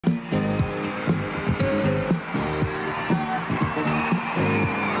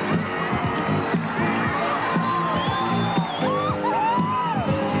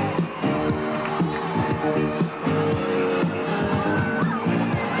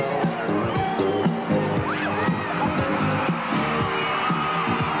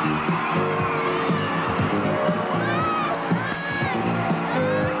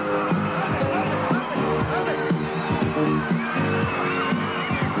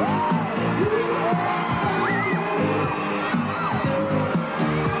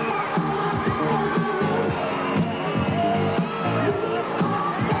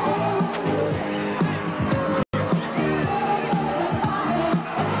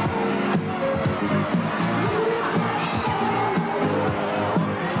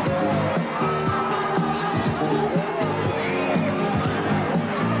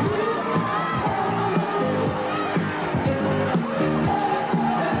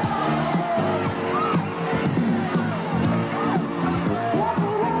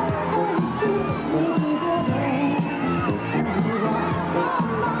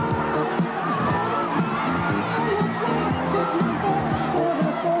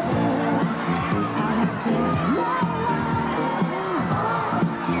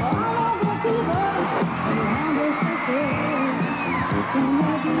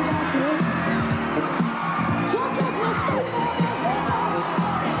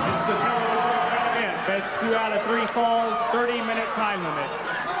out of 3 falls, 30-minute time limit.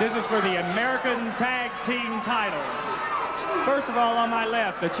 This is for the American Tag Team title. First of all, on my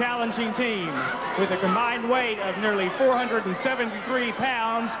left, the challenging team with a combined weight of nearly 473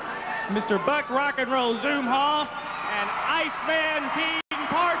 pounds, Mr. Buck Rock and Roll Zumhoffe and Iceman King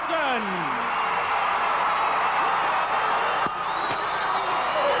Parsons.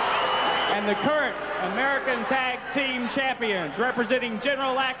 And the current American Tag Team Champions, representing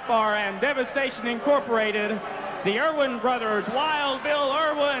General Akbar and Devastation Incorporated, the Irwin brothers, Wild Bill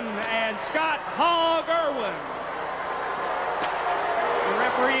Irwin and Scott Hog Irwin. The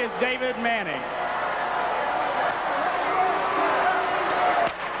referee is David Manning.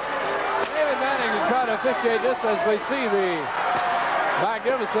 David Manning is trying to officiate this as we see the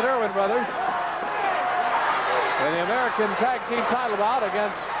magnificent Irwin brothers in the American Tag Team title bout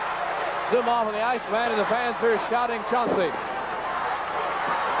against Zumhoffe and the Iceman, and the fans are shouting Chauncey.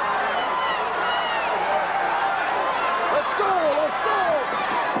 Let's go, let's go!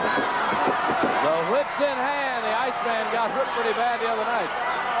 The whips in hand. The Iceman got hurt pretty bad the other night.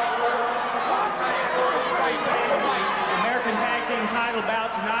 American Tag Team title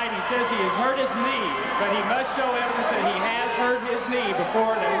bout tonight. He says he has hurt his knee, but he must show evidence that he has hurt his knee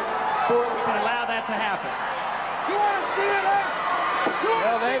before we can allow that to happen. You want to see it, huh?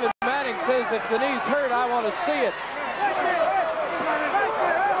 Well, David Manning says if the knee's hurt, I want to see it.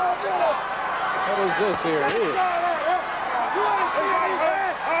 What is this here? Ooh. You want to see it,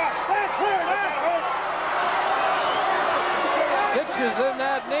 man? That's here, man. Stitches in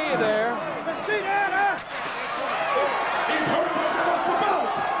that knee there. Let's see that, huh? He's hurt.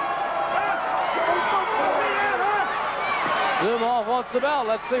 Zumhoffe wants the belt.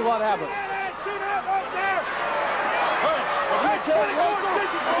 Let's see what happens. See that up there?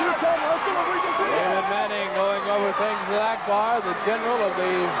 David Manning going over things with Akbar, the general of the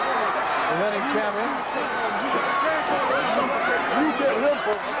defending champion.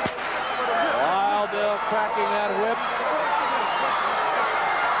 Wild Bill cracking that whip.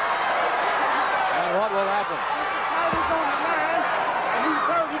 And what will happen? He's on the line, and he's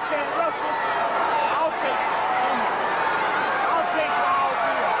hurt. He can't wrestle. I'll take Wild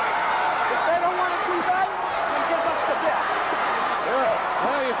Bill. If they don't want to do that, then give us the belt.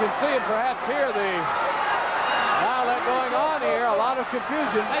 Well, you can see it perhaps here, the dialect going on here, a lot of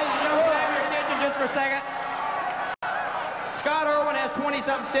confusion. Ladies and gentlemen, can I have your attention just for a second? Scott Irwin has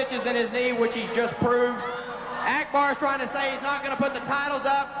 20-something stitches in his knee, which he's just proved. Akbar is trying to say he's not going to put the titles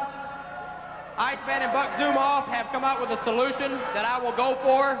up. Iceman and Buck Zumhoffe have come up with a solution that I will go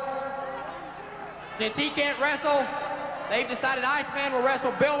for. Since he can't wrestle, they've decided Iceman will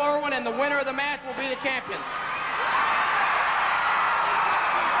wrestle Bill Irwin, and the winner of the match will be the champion.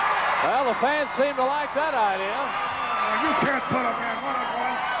 Well, the fans seem to like that idea. You can't put a man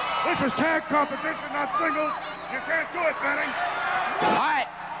one-on-one. This is tag competition, not singles. You can't do it, Benning. All right.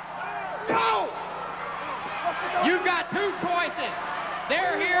 Go! You've got 2 choices.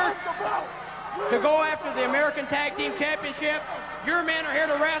 They're here to go after the American Tag Team Championship. Your men are here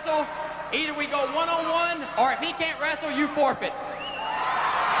to wrestle. Either we go one-on-one, or if he can't wrestle, you forfeit.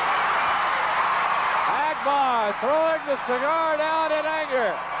 Akbar throwing the cigar down in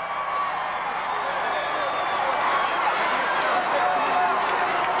anger.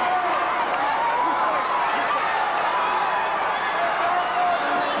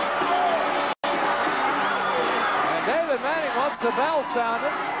 And David Manning wants the bell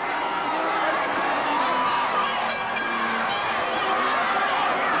sounded.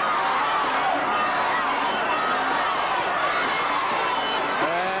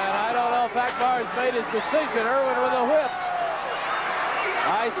 Akbar has made his decision. Irwin with a whip.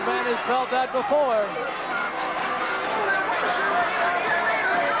 Iceman has felt that before.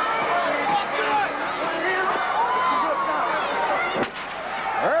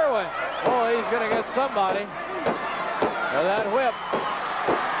 Irwin. Oh, he's going to get somebody with that whip.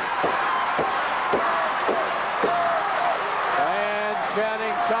 And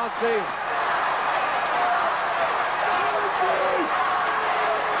chanting Chauncey.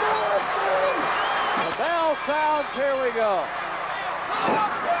 Bell sounds, here we go.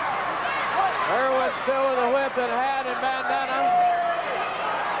 Irwin still with a whip in hand and bandana.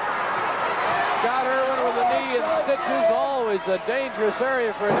 Scott Irwin with a knee and stitches, always a dangerous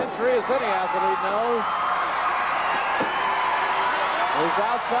area for an injury, as any athlete knows. He's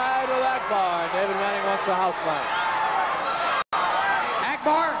outside with Akbar, and David Manning wants a house match.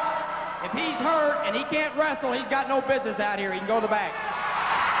 Akbar, if he's hurt and he can't wrestle, he's got no business out here. He can go to the back.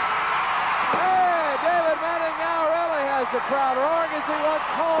 David Manning now really has the crowd roaring as he wants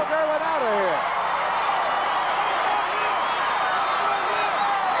Hog Irwin out of here.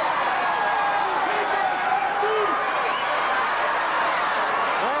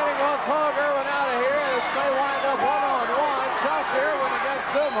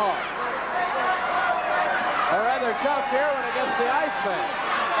 Iceman.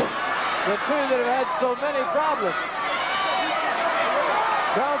 The two that have had so many problems.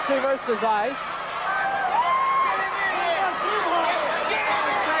 Chauncey versus Ice.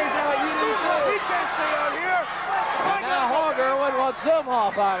 And now Hog Irwin wants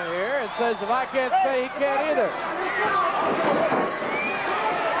Zumhoffe out of here and says if I can't stay, he can't either.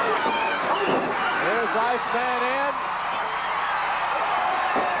 Here's Iceman in.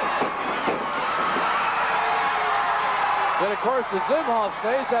 Then, of course, if Zumhoffe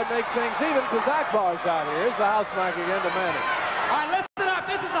stays, that makes things even because Akbar's out here. Here's the house mic again demanding. All right, listen up.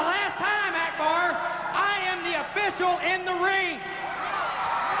 This is the last time, Akbar. I am the official in the ring.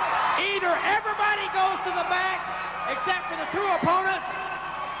 Either everybody goes to the back, except for the two opponents.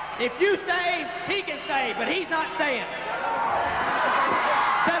 If you stay, he can stay, but he's not staying.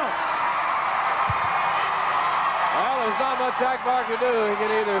 Settle. Well, there's not much Akbar can do. He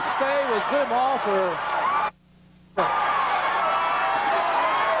can either stay with Zumhoffe or...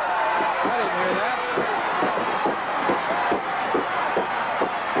 I didn't hear that.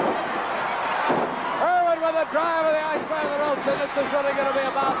 Irwin with a drive of the Iceman of the ropes, and this is really going to be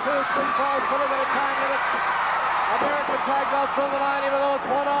about 2-3 falls for a little bit of time limit. American tag belts on the line, even though it's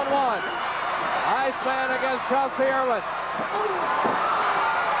one-on-one. Iceman against Chauncey Irwin.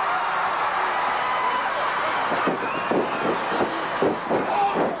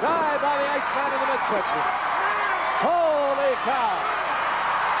 Drive by the Iceman in the midsection. Holy cow.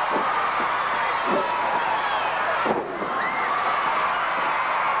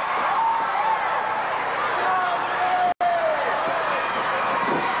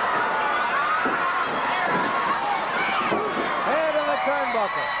 Head of the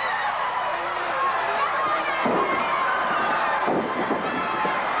turnbuckle.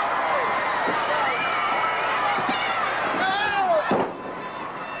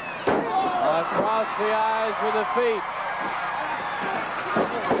 Across the eyes with the feet.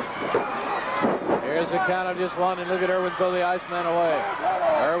 Here's a count of just one, and look at Irwin throw the Iceman away.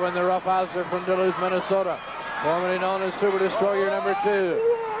 Irwin, the roughhouser from Duluth, Minnesota, formerly known as Super Destroyer #2.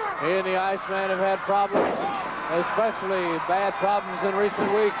 He and the Iceman have had problems, especially bad problems in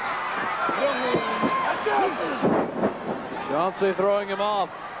recent weeks. Chauncey throwing him off.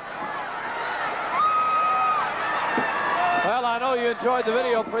 Well, I know you enjoyed the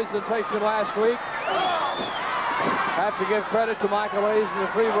video presentation last week. I have to give credit to Michael Hayes and the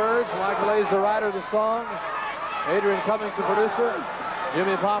Free Words. Michael Hayes, the writer of the song. Adrian Cummings, the producer.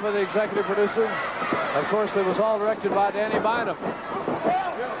 Jimmy Papa, the executive producer. Of course, it was all directed by Danny Bynum.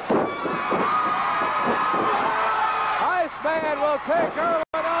 Iceman will take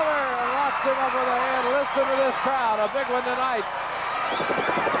Irwin over and locks him up with a hand. Listen to this crowd, a big one tonight.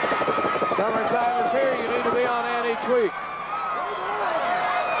 Summertime is here. You need to be on hand each week.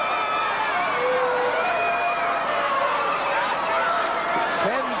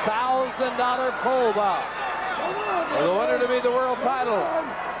 $10,000 pole bout for the winner to be the world title.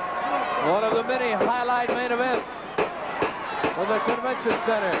 One of the many highlight main events from the convention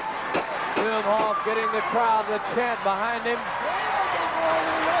center. Zumhoffe getting the crowd to chant behind him.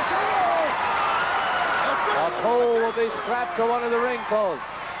 A pole will be strapped to one of the ring posts.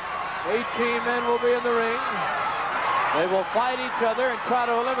 18 men will be in the ring. They will fight each other and try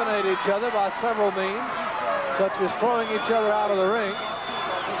to eliminate each other by several means, such as throwing each other out of the ring.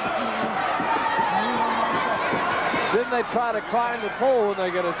 Then they try to climb the pole when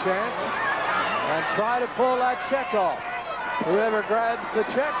they get a chance and try to pull that check off. Whoever grabs the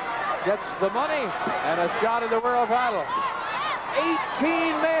check gets the money and a shot at the world title.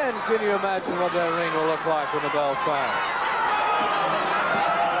 18 men. Can you imagine what that ring will look like when the bell sounds?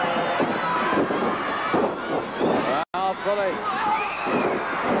 Now Philly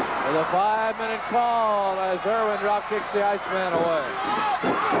with a 5-minute call as Irwin drop kicks the Iceman away.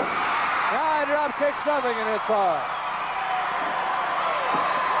 Now drop kicks nothing and it's on.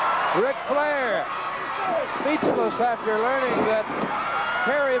 Ric Flair speechless after learning that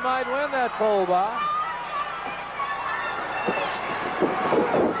Perry might win that pole bout.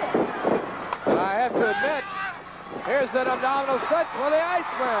 And I have to admit, here's that abdominal stretch for the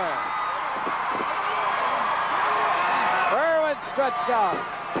Iceman. Irwin stretched out.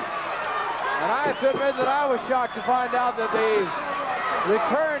 And I have to admit that I was shocked to find out that the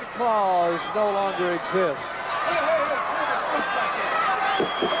return clause no longer exists.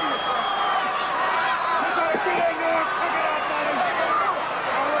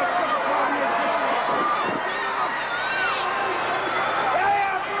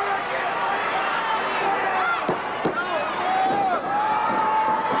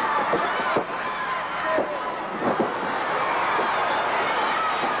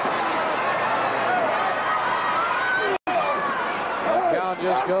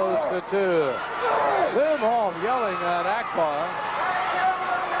 goes to 2. Zumhoffe yelling at Akbar.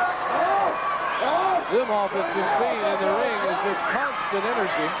 Zumhoffe, as you've seen in the ring, is just constant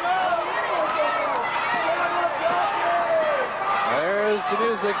energy. There's the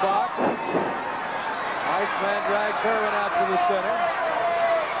music box. Iceman drags Irwin out to the center.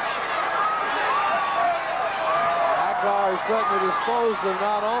 Akbar is threatening to dispose of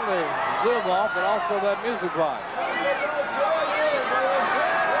not only Zumhoffe, but also that music box.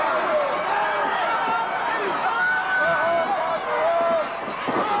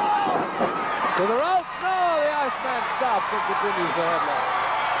 To the ropes. No, the Iceman stops and continues the headlock.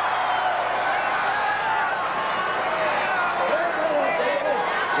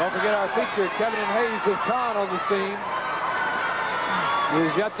 Don't forget our feature, Kevin and Hayes of Khan on the scene.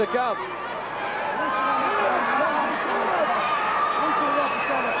 He's yet to come.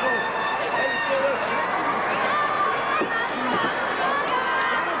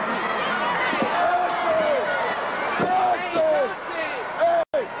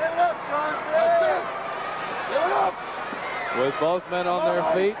 With both men on their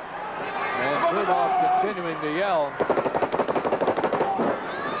feet, and Zumhoffe continuing to yell.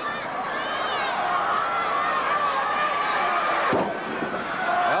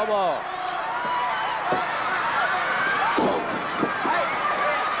 Elbow.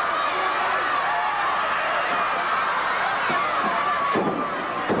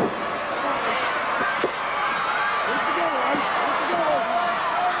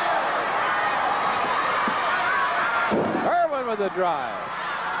 Irwin with the drive.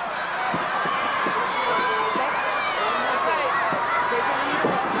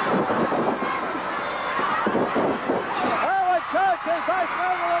 Charges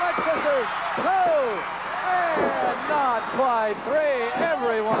Iceman with an exorcist. 2, and not quite 3.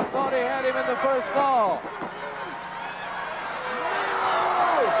 Everyone thought he had him in the first fall.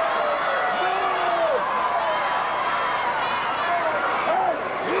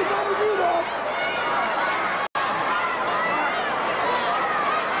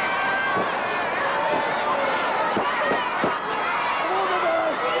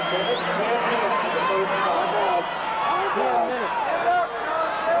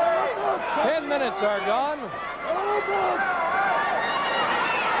 Minutes are gone.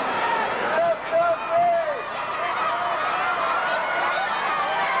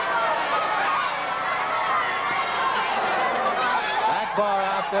 Akbar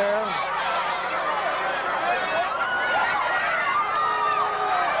out there.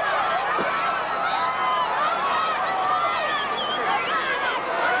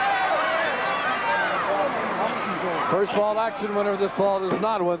 First fall action winner of this fall does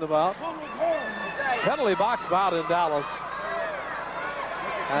not win the bout. Penalty box bout in Dallas.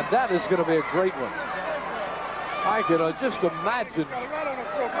 And that is going to be a great one. I can just imagine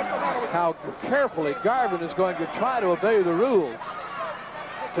how carefully Garvin is going to try to obey the rules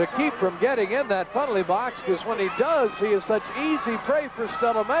to keep from getting in that penalty box, because when he does, he is such easy prey for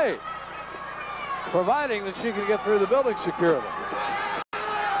Stella May, providing that she can get through the building securely.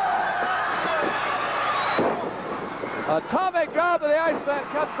 Atomic grab of the Iceman,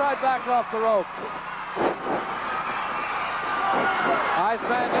 cuts right back off the rope.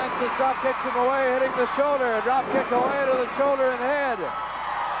 Iceman dances, drop kicks him away, hitting the shoulder. Drop kick away to the shoulder and head.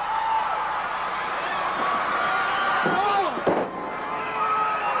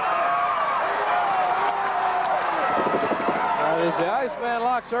 As the Iceman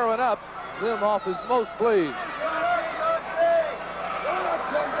locks Irwin up, Zumhoffe is most pleased.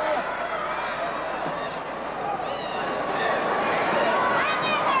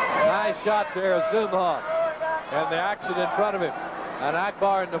 Nice shot there of Zumhoffe. And the action in front of him. And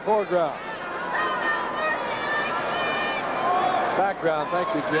Akbar in the foreground. Background,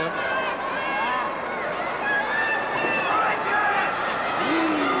 thank you, Jim.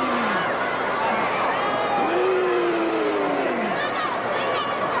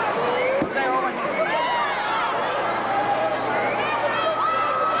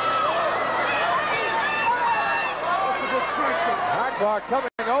 Akbar coming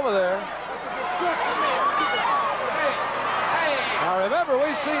over there. Now remember,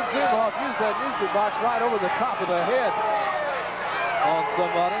 we've seen Zumhoffe use that music box right over the top of the head on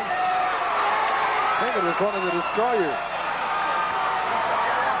somebody. I think it was one of the destroyers.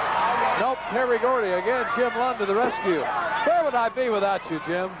 Nope, Terry Gordy. Again, Jim Lund to the rescue. Where would I be without you,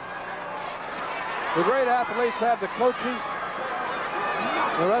 Jim? The great athletes have the coaches.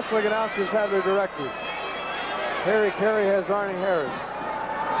 The wrestling announcers have their directors. Harry Carey has Arnie Harris.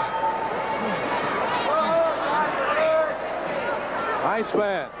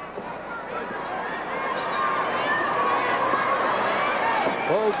 Iceman.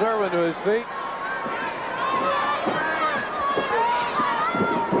 Pulls Irwin to his feet.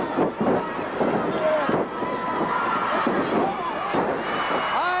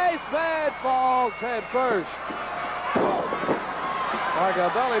 Iceman falls head first. Like a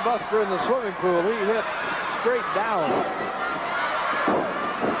belly buster in the swimming pool. He hit straight down.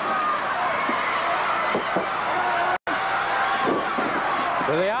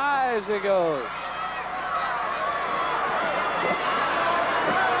 To the eyes he goes.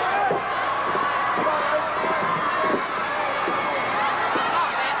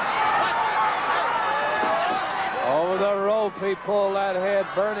 Over the rope he pulled that head,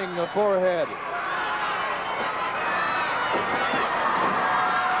 burning the forehead.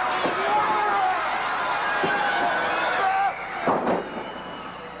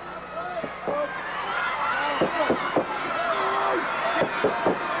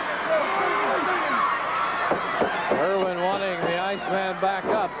 Irwin wanting the Iceman back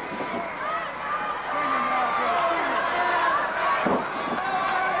up.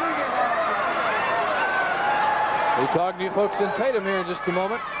 We'll be talking to you folks in Tatum here in just a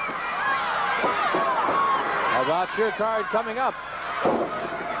moment about your card coming up.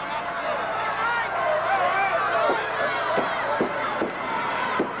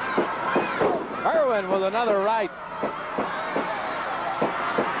 Irwin with another right.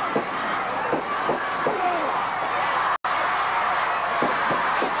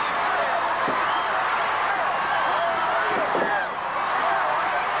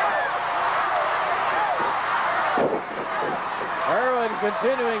 Irwin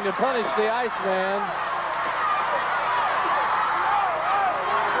continuing to punish the Iceman.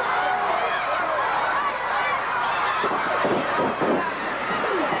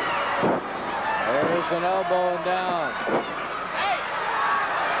 There's an elbow and down.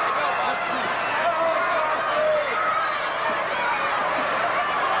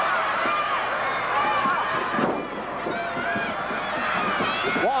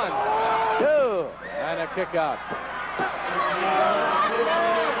 One, two, and a kick out.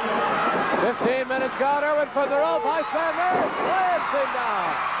 15 minutes gone. Irwin from the rope. Iceman there. Slams him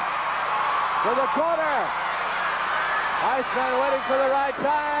down to the corner. Iceman waiting for the right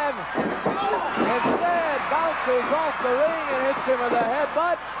time. Instead, bounces off the ring and hits him with a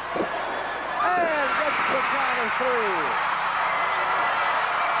headbutt. And gets the count of 3.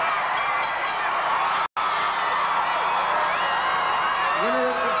 Winner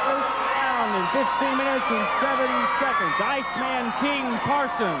of the first round in 15 minutes and 70 seconds, Iceman King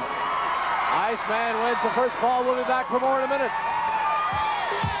Parsons. Iceman wins the first fall. We'll be back for more in a minute.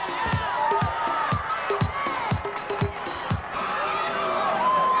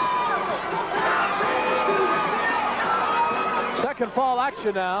 Second fall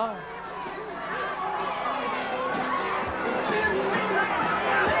action now.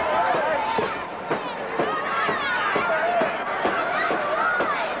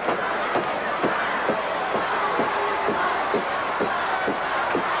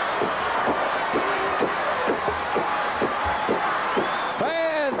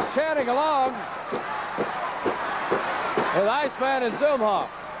 Chanting along with Iceman and Zumhoffe.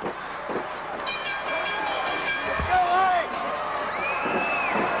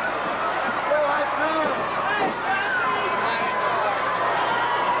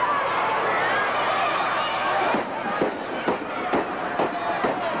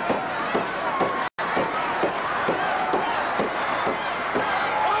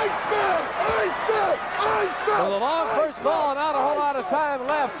 With a long first ball, not a whole lot of time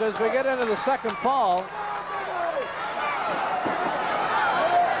left as we get into the second fall.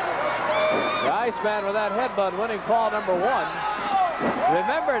 The Iceman with that headbutt winning fall number 1.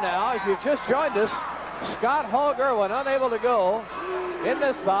 Remember now, if you've just joined us, Scott Hog Irwin unable to go in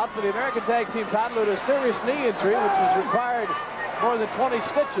this bout for the American Tag Team title due to a serious knee injury, which has required more than 20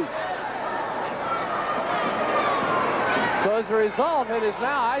 stitches. So as a result, it is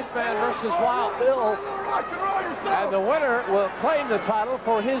now Iceman versus Wild Bill, and the winner will claim the title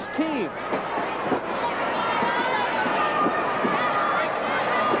for his team.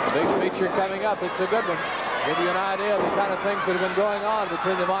 Big feature coming up. It's a good one. Give you an idea of the kind of things that have been going on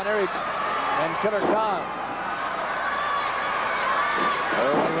between the Von Erichs and Killer Khan.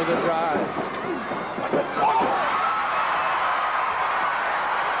 Irwin with a drive.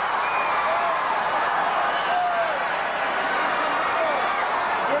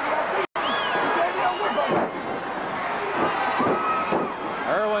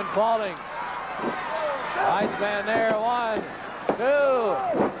 Irwin falling. Iceman there. 1, 2.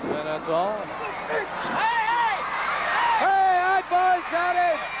 And that's all. Hey, Hot Boys got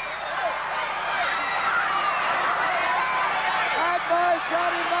it. Hot Boys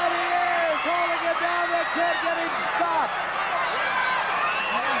got him by the ears, holding it down. They can't get him stopped.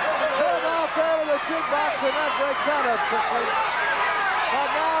 Zumhoffe there with a jukebox, and that breaks out up quickly. But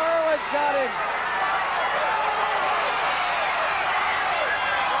now Irwin's got him.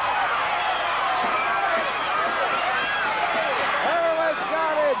 Irwin's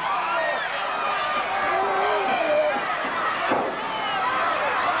got him.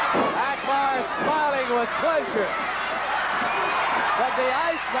 Akbar smiling with pleasure. But the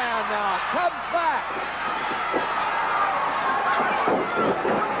Iceman now comes back.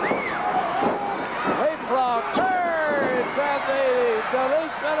 Leapfrog turns, and the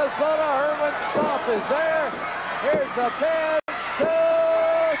Duluth, Minnesota Irwin stomp is there. Here's the pin. 2,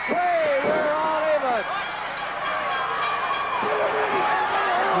 3. We're all even.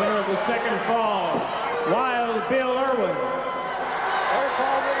 Winner of the second fall, Wild Bill Irwin. They're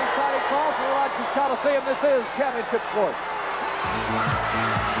called an exciting call for the Rogers Coliseum. This is championship court.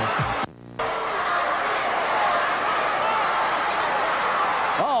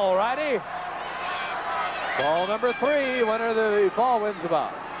 All righty. Ball number 3, winner of the ball wins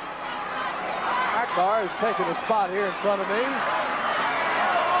about. Akbar is taking a spot here in front of me.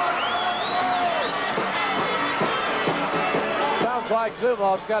 Sounds like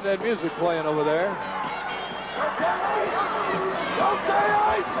Zumhoffe's got that music playing over there. Okay,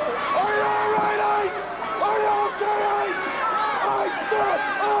 Ice! Are you all right, Ice? Are you okay, Ice? Iceman!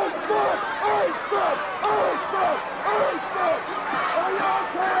 Iceman! Iceman! Iceman! Iceman! Are you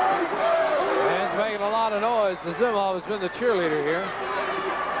okay, Ice? Man's making a lot of noise. Zumhoffe has been the cheerleader here.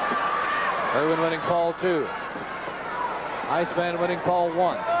 Irwin winning fall 2. Iceman winning fall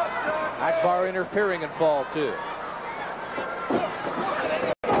 1. Akbar interfering in fall 2.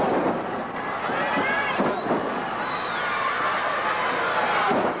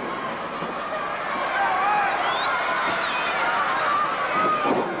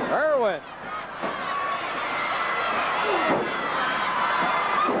 Irwin.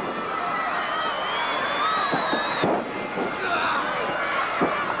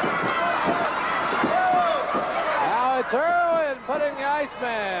 Now it's Irwin putting the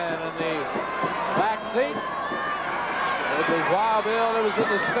Iceman in the back seat. It was Wild Bill that was in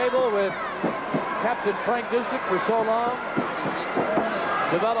the stable with Captain Frank Dusek for so long.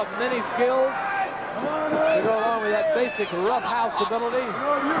 Developed many skills to go along with that basic roughhouse ability,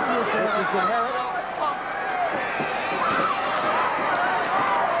 which is inherent.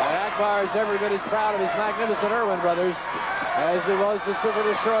 And Akbar is every bit as proud of his magnificent Irwin brothers as he was the Super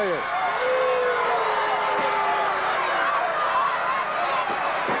Destroyer.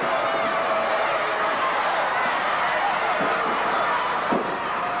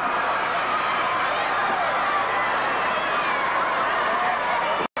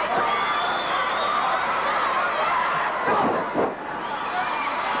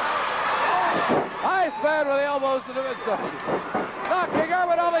 Iceman with the elbows to the midsection. Knocking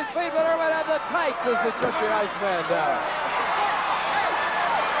Irwin off his feet, but Irwin had the tights as he took the Iceman down.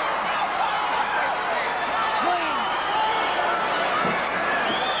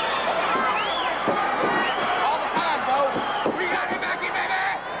 All the time, Bo. We got him, Mackie, baby!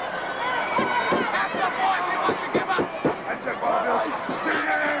 That's the boy we want to give up! That's it, Wild Bill. Sting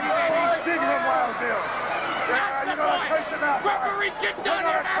him! Sting him, Wild Bill! Yeah, you're gonna taste it now. Referee, get down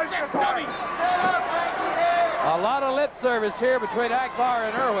there and ask that dummy! A lot of lip service here between Akbar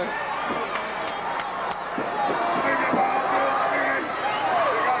and Irwin. Sting him, Wild Bill. Sting him.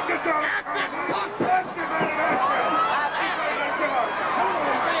 You gotta get down. Ask this punk! Let's get that in Asheville. Come on. Come on.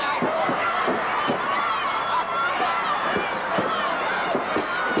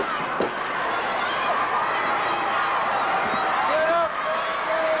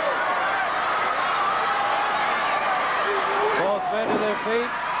 Both men to their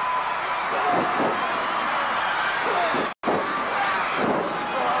feet.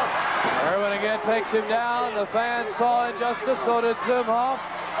 Irwin again takes him down. The fans saw injustice, so did Zumhoffe.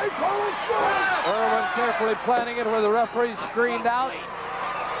 Irwin carefully planning it where the referee screened out.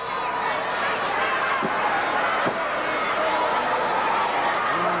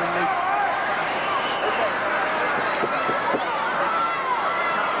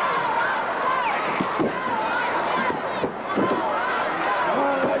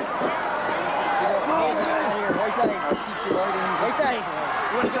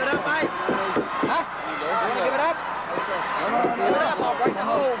 You want to give it up, Mike? Huh? You want to give it up? Give it up, I'll break the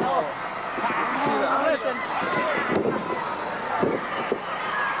hole. Listen.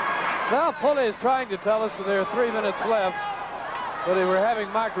 Now Pulley is trying to tell us that there are 3 minutes left, but they were having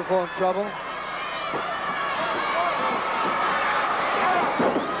microphone trouble.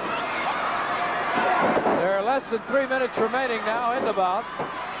 There are Less than 3 minutes remaining now in the bout.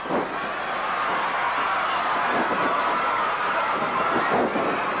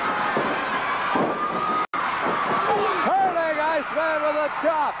 Hurling Iceman with a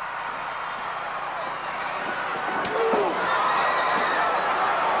chop.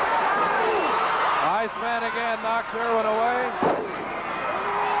 Iceman again knocks Irwin away.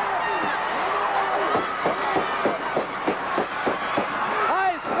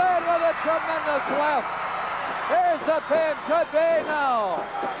 Iceman with a tremendous left. Here's the pin, could be now.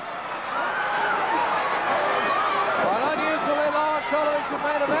 An unusually long television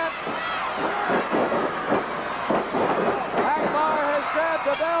main event. Akbar has grabbed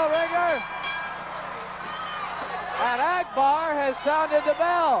the bell ringer. And Akbar has sounded the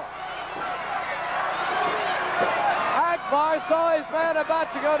bell. Akbar saw his man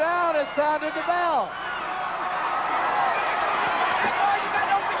about to go down and sounded the bell.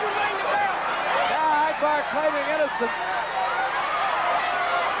 Now Akbar claiming innocence.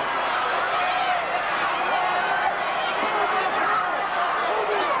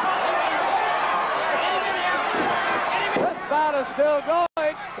 This bout is still going.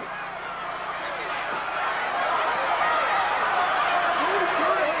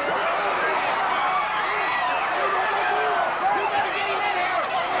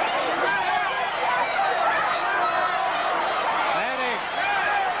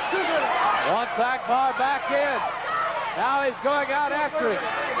 Akbar back in. Now he's going out after him.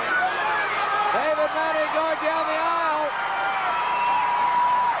 David Manning going down the aisle.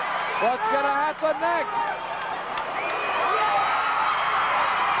 What's going to happen next?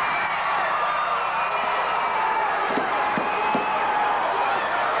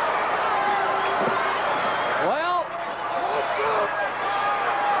 Well,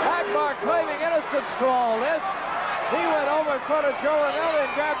 Akbar claiming innocence to all this. He went over in front of Joe Ranelli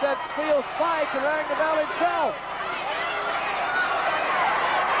and grabbed that steel spike and rang the bell himself.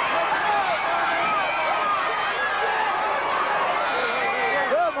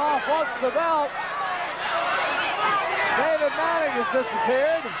 Zumhoffe wants the belt. David Manning has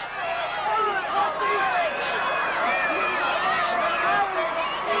disappeared.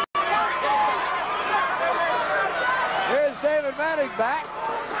 Here's David Manning back.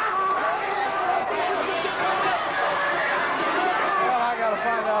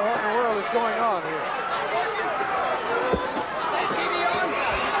 Find out what in the world is going on here.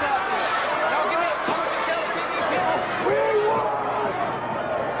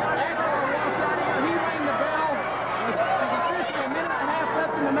 He rang the bell. There's officially a minute and a half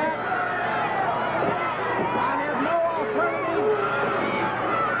left in the match. I have no alternative.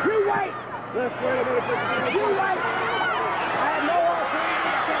 You wait. Let's wait a minute. You wait. I have no alternative.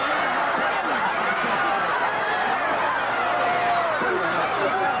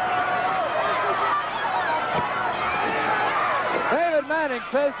 David Manning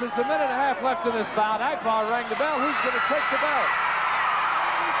says there's a minute and a half left in this bout. Akbar rang the bell. Who's going to take the belt?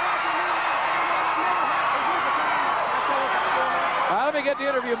 Let me get the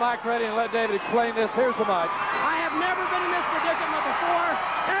interview mic ready and let David explain this. Here's the mic. I have never been in this predicament before.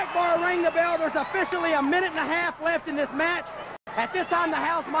 Akbar rang the bell. There's officially a minute and a half left in this match. At this time, the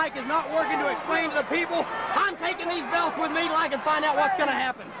house mic is not working to explain to the people. I'm taking these belts with me till I can find out what's going to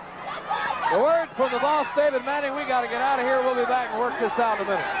happen. The word from the boss, David Manning, we got to get out of here. We'll be back and work this out in a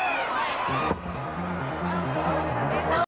minute.